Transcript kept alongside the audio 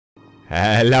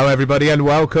Hello everybody and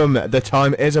welcome. The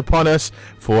time is upon us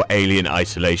for Alien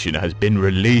Isolation has been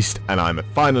released and I'm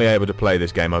finally able to play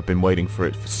this game. I've been waiting for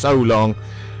it for so long.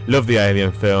 Love the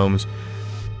Alien films.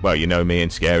 Well, you know me and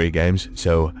scary games,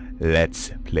 so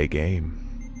let's play game.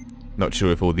 Not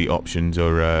sure if all the options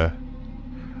are...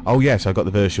 Oh yes, I got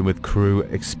the version with crew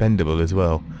expendable as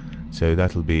well. So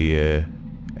that'll be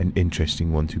an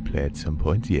interesting one to play at some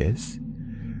point, yes.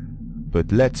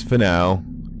 But let's for now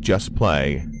just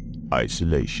play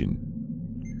Isolation.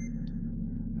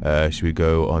 Should we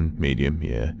go on medium?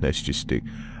 Yeah, let's just stick.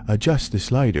 Adjust the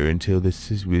slider until this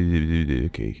is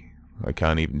okay. I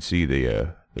can't even see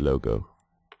the logo.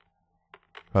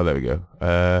 Oh, there we go.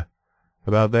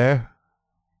 About there?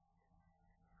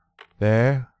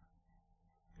 There?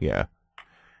 Yeah.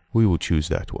 We will choose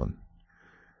that one.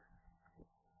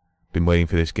 Been waiting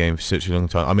for this game for such a long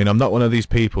time. I mean, I'm not one of these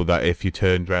people that if you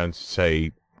turned around to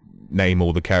say name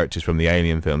all the characters from the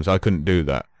Alien films, I couldn't do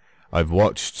that. I've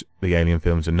watched the Alien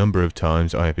films a number of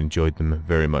times. I have enjoyed them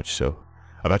very much so.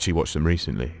 I've actually watched them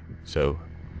recently, so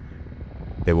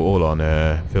they were all on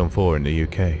Film 4 in the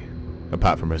UK.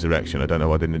 Apart from Resurrection. I don't know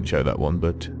why they didn't show that one,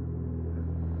 but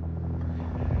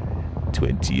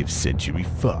 20th Century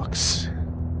Fox.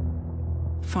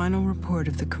 Final report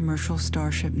of the commercial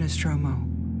starship Nostromo.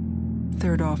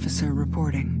 Third officer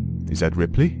reporting. Is that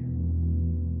Ripley?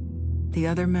 The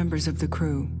other members of the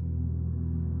crew.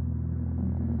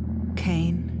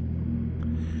 Kane.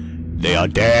 They are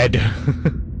dead.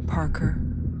 Parker.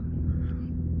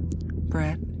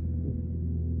 Brett.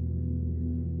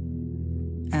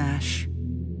 Ash.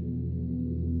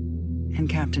 And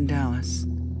Captain Dallas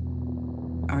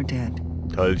are dead.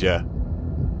 Told ya.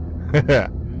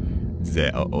 They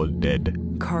are all dead.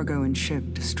 Cargo and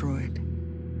ship destroyed.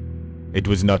 It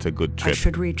was not a good trip. I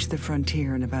should reach the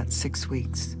frontier in about 6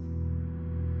 weeks.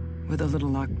 With a little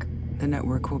luck, the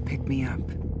network will pick me up.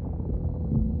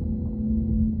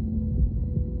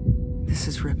 This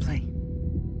is Ripley.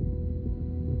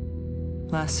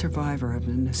 Last survivor of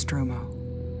the Nostromo.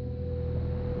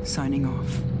 Signing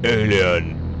off.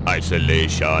 Alien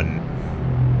Isolation.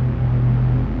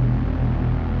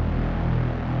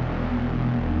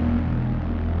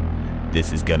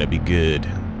 This is gonna be good.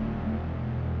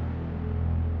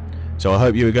 So I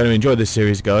hope you are going to enjoy this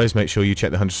series, guys. Make sure you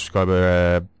check the 100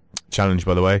 subscriber challenge,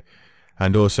 by the way.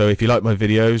 And also, if you like my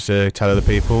videos, tell other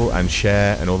people and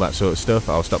share and all that sort of stuff.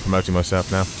 I'll stop promoting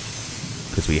myself now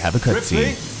because we have a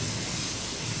cutscene.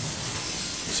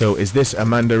 So is this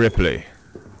Amanda Ripley?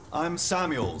 I'm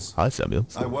Samuels. Hi,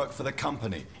 Samuels. I work for the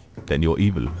company. Then you're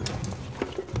evil.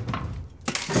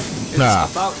 It's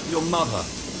about your mother.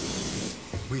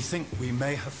 We think we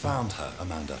may have found her,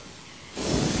 Amanda.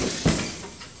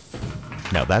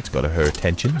 Now that's got her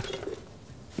attention.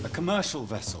 A commercial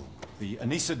vessel, the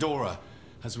Anisadora,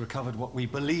 has recovered what we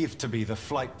believe to be the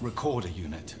flight recorder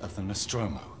unit of the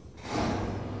Nostromo.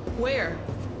 Where?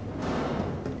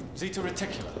 Zeta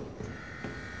Reticula.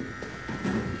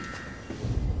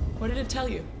 What did it tell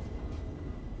you?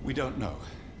 We don't know.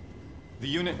 The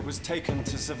unit was taken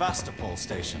to Sevastopol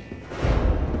station.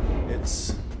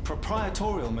 It's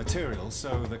proprietorial material,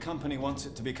 so the company wants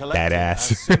it to be collected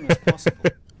as soon as possible.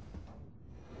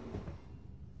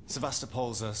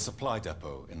 Sevastopol's a supply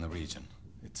depot in the region.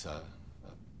 It's a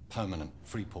permanent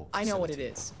free port facility. I know what it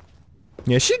is.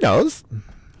 Yeah, she knows.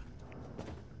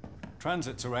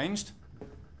 Transit's arranged.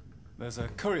 There's a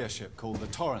courier ship called the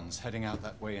Torrens heading out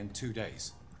that way in 2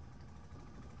 days.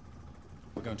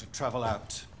 We're going to travel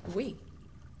out. We?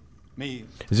 Me.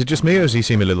 Is it just me or does he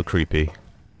seem a little creepy?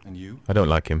 And you? I don't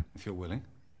like him. If you're willing.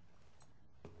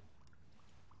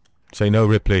 Say no,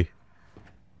 Ripley.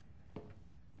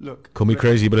 Look. Call me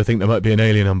crazy, but I think there might be an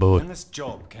alien on board. When this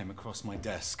job came across my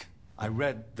desk, I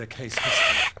read the case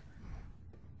history.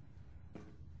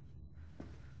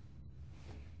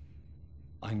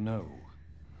 I know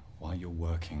why you're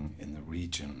working in the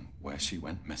region where she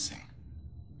went missing.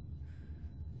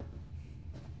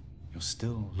 You're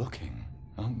still looking,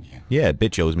 aren't you? Yeah,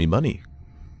 bitch owes me money.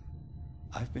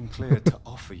 I've been cleared to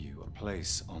offer you a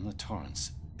place on the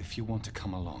Torrens if you want to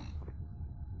come along.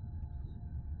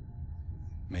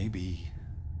 Maybe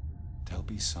there'll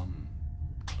be some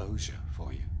closure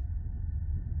for you.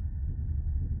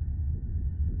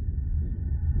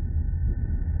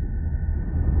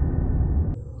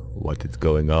 What is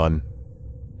going on?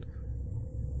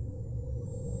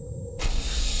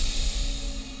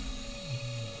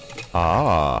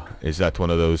 Ah, is that one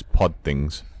of those pod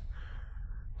things?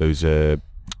 Those,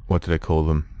 what do they call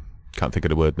them? Can't think of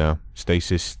the word now.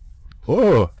 Stasis.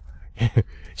 Oh!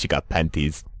 She got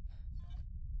panties.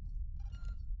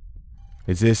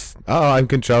 Is this... Oh, I'm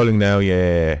controlling now,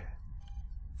 yeah.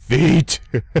 feet.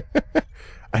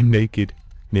 I'm naked.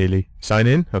 Nearly. Sign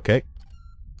in? Okay.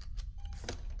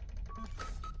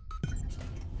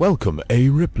 Welcome, A.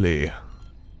 Ripley.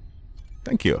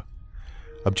 Thank you.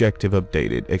 Objective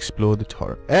updated. Explore the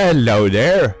torrent. Hello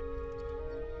there!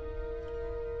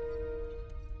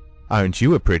 Aren't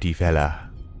you a pretty fella?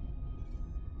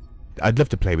 I'd love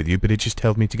to play with you, but it just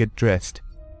tells me to get dressed.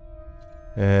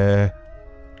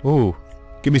 Ooh.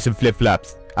 Give me some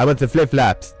flip-flops. I want the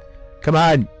flip-flops. Come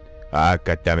on! Ah,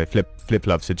 goddammit.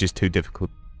 Flip-flops are just too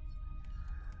difficult.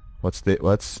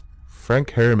 What's...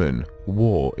 Frank Herman.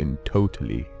 War in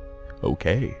totally.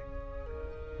 Okay.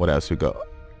 What else we got?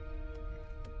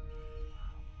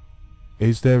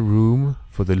 Is there room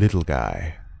for the little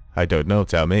guy? I don't know,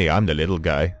 tell me. I'm the little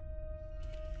guy.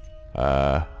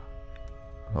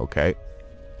 Okay.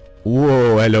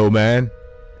 Whoa, hello, man.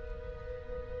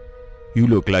 You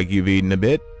look like you've eaten a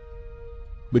bit.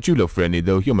 But you look friendly,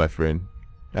 though. You're my friend.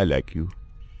 I like you.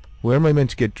 Where am I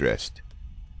meant to get dressed?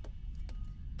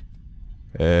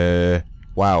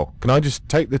 Wow. Can I just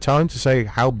take the time to say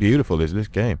how beautiful is this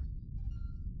game?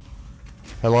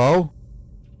 Hello?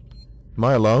 Am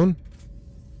I alone?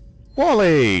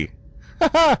 Wally!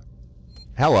 Haha!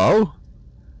 Hello?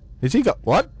 Has he got...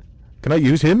 what? Can I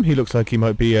use him? He looks like he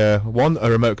might be, one, a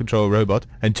remote control robot,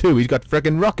 and two, he's got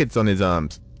frickin' rockets on his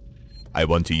arms. I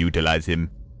want to utilize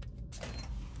him.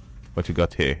 What you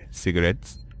got here?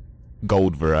 Cigarettes?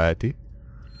 Gold variety.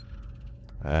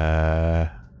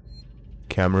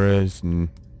 Cameras and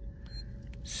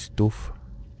stuff.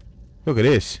 Look at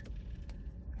this.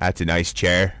 That's a nice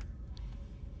chair.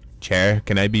 Chair,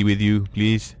 can I be with you,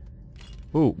 please?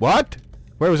 Ooh, what?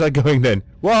 Where was I going then?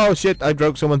 Whoa, shit, I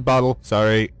broke someone's bottle.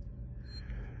 Sorry.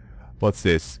 What's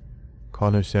this?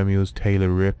 Connor Samuels, Taylor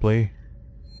Ripley.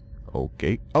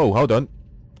 Okay. Oh, hold on.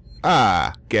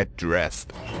 Ah, get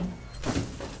dressed.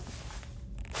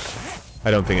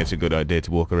 I don't think it's a good idea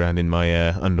to walk around in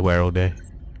my underwear all day.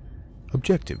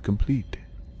 Objective complete.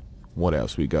 What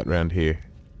else we got around here?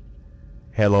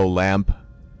 Hello, lamp.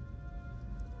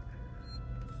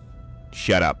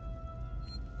 Shut up.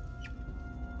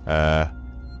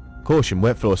 Caution,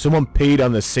 wet floor. Someone peed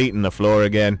on the seat and the floor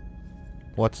again.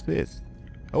 What's this?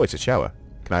 Oh, it's a shower.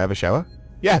 Can I have a shower?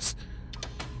 Yes!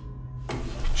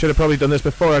 Should have probably done this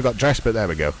before I got dressed, but there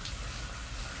we go.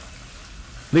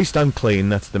 At least I'm clean,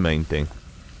 that's the main thing.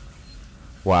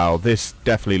 Wow, this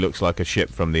definitely looks like a ship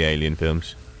from the Alien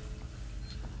films.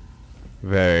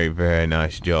 Very, very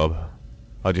nice job.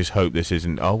 I just hope this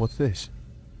isn't... oh, what's this?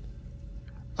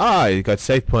 Ah, you got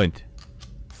save point.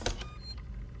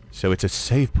 So it's a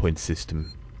save point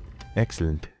system.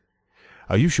 Excellent.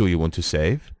 Are you sure you want to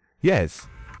save? Yes,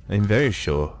 I'm very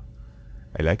sure.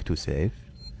 I like to save.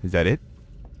 Is that it?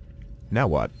 Now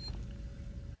what?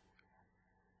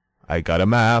 I got a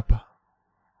map.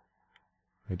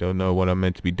 I don't know what I'm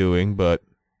meant to be doing, but...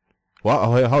 what?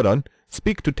 Oh, hold on.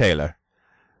 Speak to Taylor.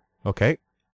 Okay.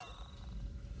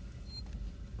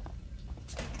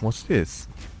 What's this?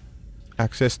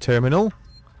 Access terminal?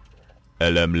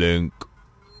 LM link.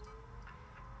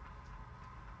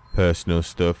 Personal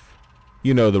stuff.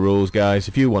 You know the rules, guys.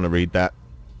 If you want to read that,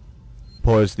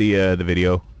 pause the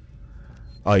video.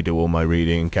 I do all my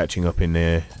reading and catching up in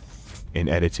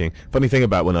editing. Funny thing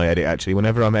about when I edit, actually,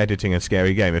 whenever I'm editing a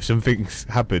scary game, if something's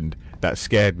happened that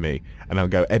scared me and I'll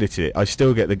go edit it, I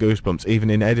still get the goosebumps even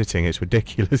in editing. It's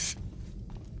ridiculous.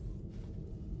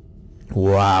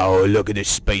 Wow, look at the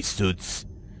spacesuits.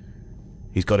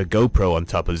 He's got a GoPro on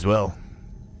top as well.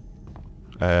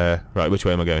 Right, which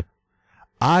way am I going?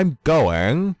 I'm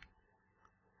going...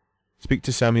 speak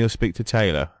to Samuel, speak to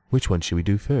Taylor. Which one should we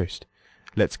do first?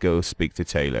 Let's go speak to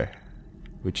Taylor.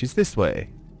 Which is this way.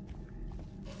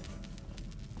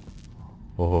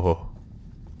 Oh.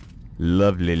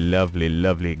 Lovely, lovely,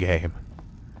 lovely game.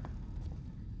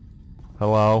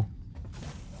 Hello?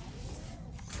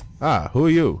 Ah, who are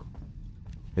you?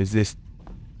 Is this...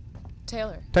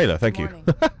 Taylor. Taylor, thank you. Morning.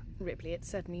 Ripley, it's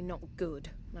certainly not good.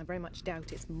 I very much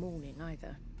doubt it's morning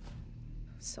either.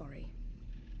 Sorry.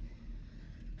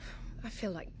 I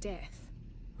feel like death.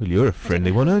 Well, you're a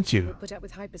friendly one, aren't you? Put up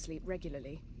with hypersleep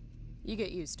regularly. You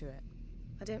get used to it.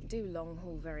 I don't do long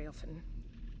haul very often.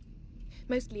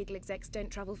 Most legal execs don't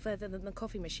travel further than the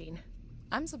coffee machine.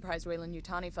 I'm surprised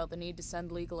Weyland-Yutani felt the need to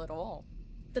send legal at all.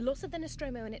 The loss of the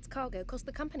Nostromo and its cargo cost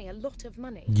the company a lot of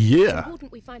money. Yeah. It's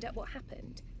important we find out what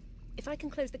happened. If I can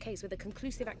close the case with a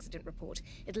conclusive accident report,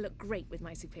 it'll look great with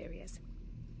my superiors.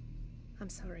 I'm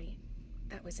sorry.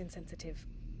 That was insensitive.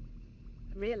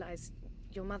 I realize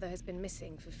your mother has been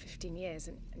missing for 15 years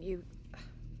and you...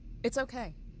 It's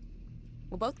okay.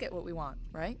 We'll both get what we want,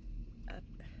 right?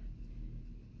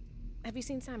 Have you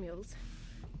seen Samuels?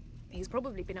 He's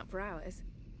probably been up for hours.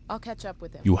 I'll catch up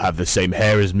with him. You have the same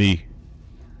hair as me.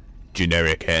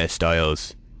 Generic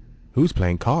hairstyles. Who's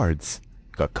playing cards?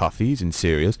 Got coffees and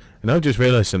cereals. And I've just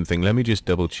realized something. Let me just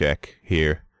double check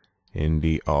here in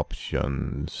the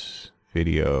options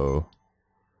video.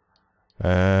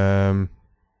 No,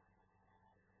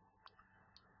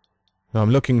 I'm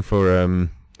looking for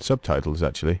subtitles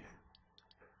actually.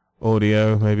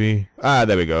 Audio maybe. Ah,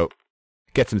 there we go.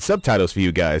 Get some subtitles for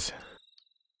you guys.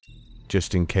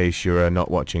 Just in case you're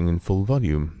not watching in full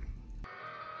volume.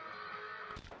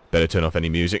 Better turn off any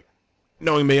music.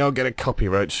 Knowing me, I'll get a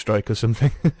copyright strike or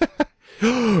something.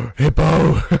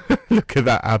 Hippo! Look at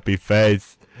that happy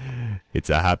face. It's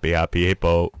a happy, happy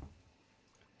hippo.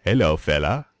 Hello,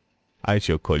 fella. I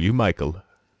shall call you Michael.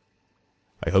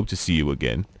 I hope to see you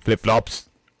again. Flip-flops!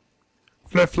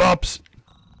 Flip-flops!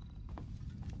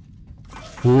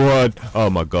 What? Oh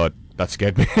my god, that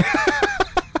scared me.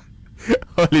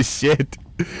 Holy shit.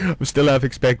 I'm still half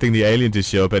expecting the alien to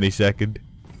show up any second.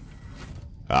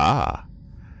 Ah.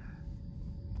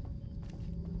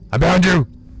 I'm behind you!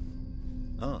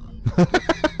 Ah.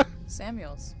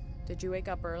 Samuels, did you wake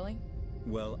up early?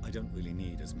 Well, I don't really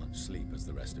need as much sleep as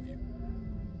the rest of you.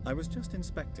 I was just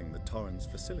inspecting the Torrens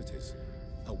facilities.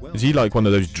 Is he like one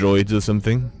of those droids or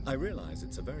something? I realize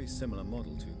it's a very similar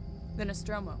model to The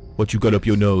Nostromo. What you got up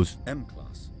your nose?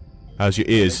 M-Class. How's your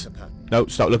ears? No,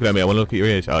 stop looking at me. I want to look at your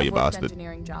ears. Oh, you I've worked bastard.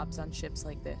 engineering jobs on ships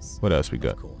like this. What else we Of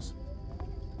got? course.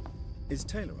 Is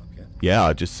Taylor up yet? Yeah,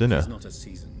 I just seen her. She's not a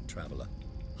seasoned traveler.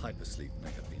 Hypersleep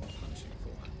may have been punishing for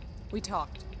her. We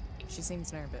talked. She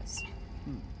seems nervous.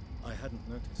 I hadn't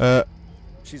noticed.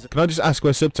 She's a Can I just ask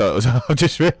where subtitles are? I've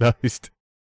just realised.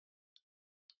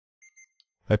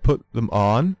 I put them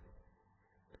on.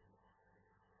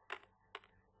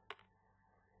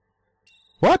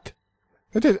 What?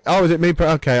 I did. Oh, is it me?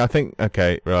 Okay, I think.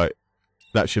 Okay, right.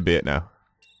 That should be it now.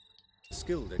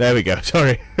 skilled. There we go.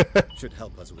 Sorry. Should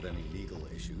help us with any legal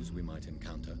issues we might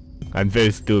encounter. I'm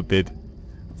very stupid.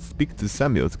 Speak to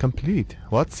Samuels. Complete.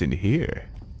 What's in here?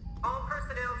 All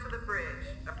personnel to the bridge.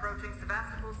 Approaching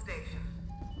Sevastopol Station.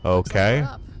 Okay.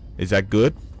 Is that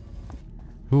good?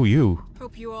 Who are you?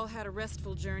 Hope you all had a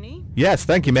restful journey. Yes,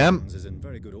 thank you, ma'am. Is in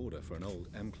very good order for an old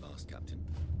M-class captain.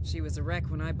 She was a wreck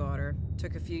when I bought her.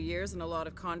 Took a few years and a lot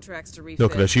of contracts to refit.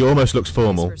 Look at her. She almost looks She's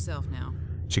formal. herself now.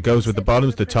 She goes with the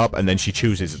bottoms to the top, and then she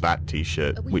chooses that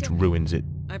t-shirt, which ruins it.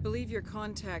 I believe your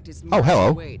contact is Oh,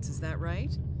 hello. Marshall Waits, is that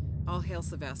right? I'll hail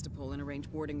Sevastopol and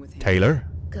arrange boarding with him. Taylor?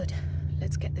 Good.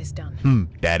 Let's get this done.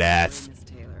 Dead ass. Miss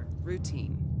Taylor.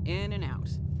 Routine. In and out.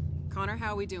 Connor,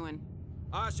 how we doing?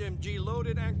 SMG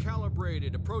loaded and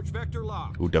calibrated. Approach vector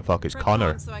lock. Who the fuck is Prep Connor?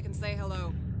 on so I can say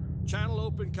hello. Channel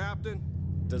open, Captain.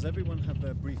 Does everyone have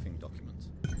their briefing documents?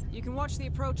 You can watch the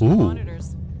approach on the Ooh.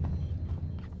 monitors.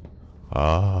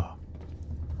 Ah.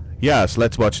 Yes,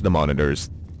 let's watch the monitors.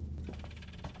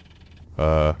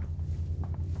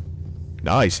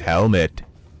 Nice helmet.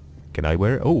 Can I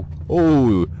wear it? Oh.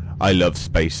 Oh. I love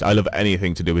space. I love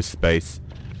anything to do with space.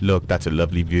 Look, that's a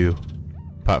lovely view.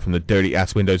 Apart from the dirty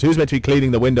ass windows. Who's meant to be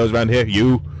cleaning the windows around here?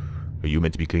 You? Are you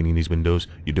meant to be cleaning these windows?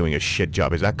 You're doing a shit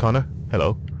job. Is that Connor?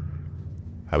 Hello.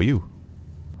 How are you?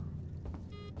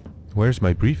 Where's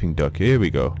my briefing duck? Here we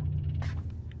go.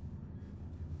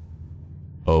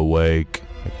 Awake.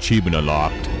 Achievement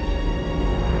unlocked.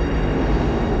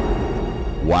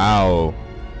 Wow.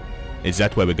 Is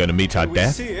that where we're going to meet our We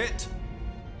death? see it.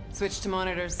 Switch to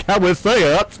monitors. Can we see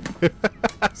it?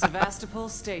 Sevastopol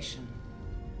Station.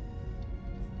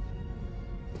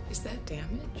 Is that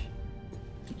damage?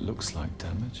 Looks like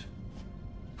damage.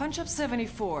 Punch up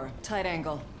 74. Tight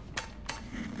angle.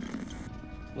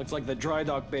 Looks like the dry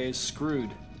dock bay is screwed.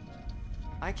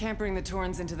 I can't bring the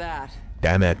Torrens into that.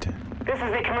 Damn it. This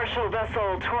is the commercial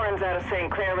vessel Torrens out of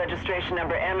St. Clair, registration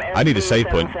number MS. I need a save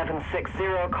point.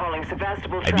 7760, calling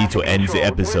Sevastopol. I need to end the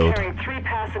episode. We're carrying 3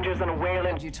 passengers on a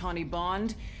Wayland. Yutani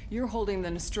Bond, you're holding the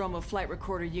Nostromo flight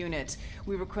recorder unit.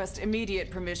 We request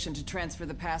immediate permission to transfer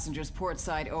the passengers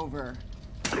portside over.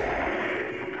 This Waits,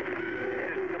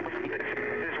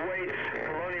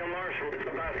 Colonial Marshal,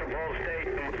 Sevastopol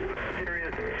Station.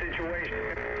 Serious situation.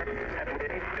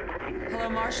 Hello,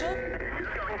 Marshal?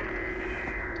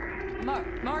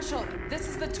 Marshal, this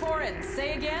is the Torrens.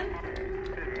 Say again?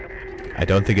 I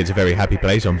don't think it's a very happy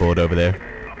place on board over there.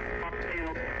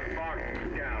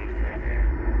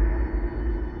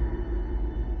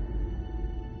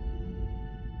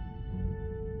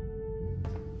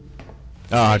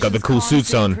 Ah, I got the cool Comms suits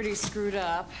seem on. Pretty screwed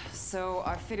up, so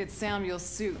I fitted Samuel's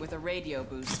suit with a radio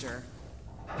booster.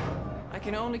 I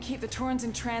can only keep the Torrens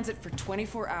in transit for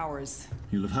 24 hours.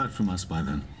 You'll have heard from us by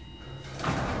then.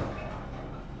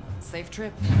 Safe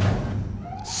trip.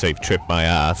 Safe trip my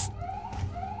ass.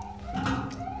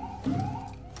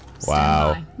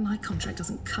 Wow. Stand by. My contract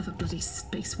doesn't cover bloody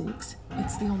spacewalks.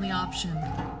 It's the only option,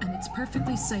 and it's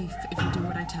perfectly safe if you do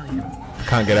what I tell you.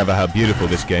 Can't get over how beautiful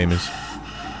this game is.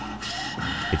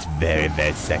 It's very,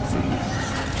 very sexy.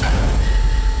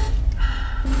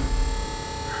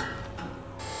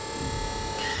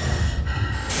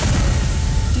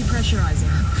 Depressurizing.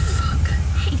 Oh, fuck.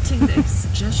 Hating this.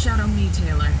 Just shadow me,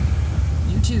 Taylor.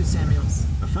 You too, Samuels.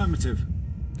 Affirmative.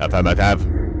 Affirmative.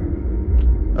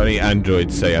 Only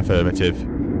androids say affirmative.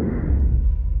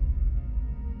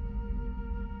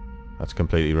 That's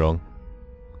completely wrong.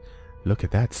 Look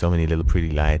at that, so many little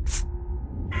pretty lights.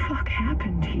 Fuck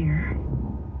happened here?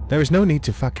 There is no need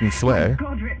to fucking swear. Oh,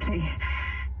 God, Ripley.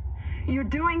 You're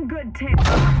doing good, Tim.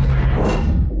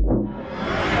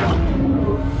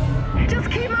 Just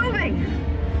keep moving.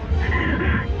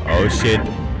 Oh shit.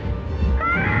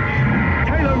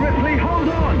 Taylor Ripley, hold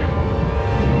on!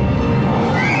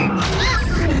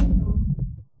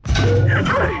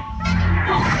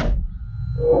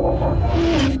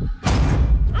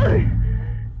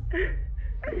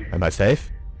 Am I safe?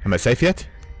 Am I safe yet?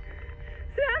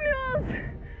 Samuels!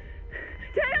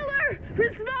 Taylor!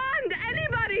 Respond!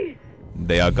 Anybody!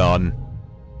 They are gone.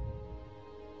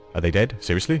 Are they dead?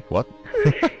 Seriously? What?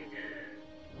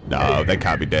 No, they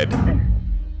can't be dead.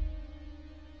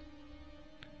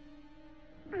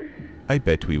 I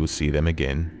bet we will see them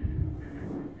again.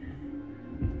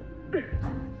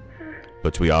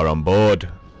 But we are on board.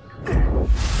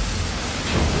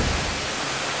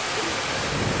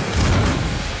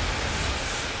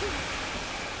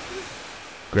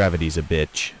 Gravity's a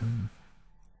bitch.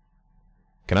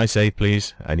 Can I save,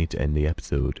 please? I need to end the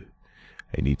episode.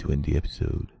 I need to end the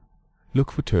episode.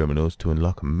 Look for terminals to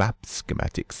unlock map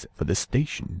schematics for the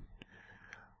station.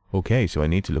 Okay, so I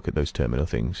need to look at those terminal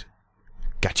things.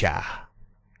 Gotcha!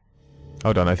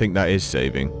 Hold on, I think that is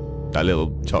saving. That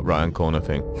little top right hand corner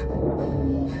thing.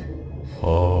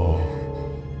 Oh.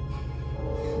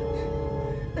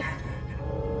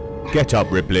 Get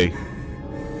up, Ripley.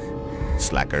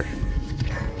 Slacker.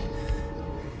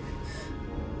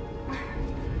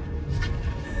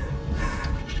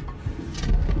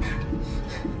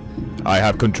 I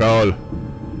have control.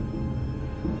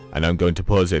 And I'm going to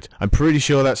pause it. I'm pretty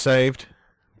sure that's saved.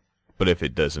 But if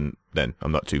it doesn't, then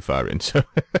I'm not too far in, so...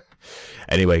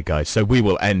 Anyway, guys, so we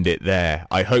will end it there.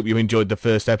 I hope you enjoyed the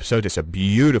first episode. It's a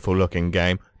beautiful looking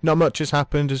game. Not much has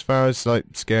happened as far as, like,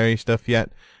 scary stuff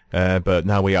yet. But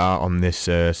now we are on this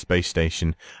space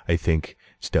station, I think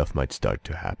stuff might start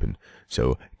to happen.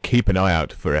 So keep an eye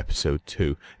out for episode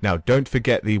 2. Now, don't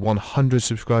forget the 100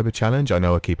 subscriber challenge. I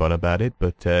know I keep on about it,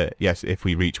 but yes, if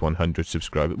we reach 100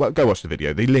 subscribers, well, go watch the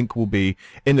video. The link will be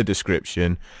in the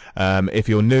description. If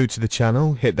you're new to the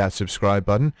channel, hit that subscribe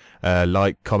button.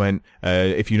 Like, comment.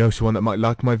 If you know someone that might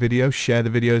like my video, share the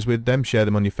videos with them. Share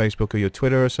them on your Facebook or your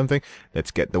Twitter or something.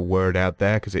 Let's get the word out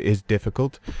there, because it is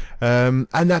difficult. And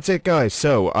that's it, guys.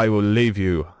 So I will leave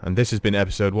you. And this has been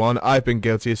episode 1. I've been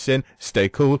Guilty as Sin. Stay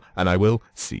cool, and I will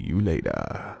see you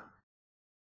later.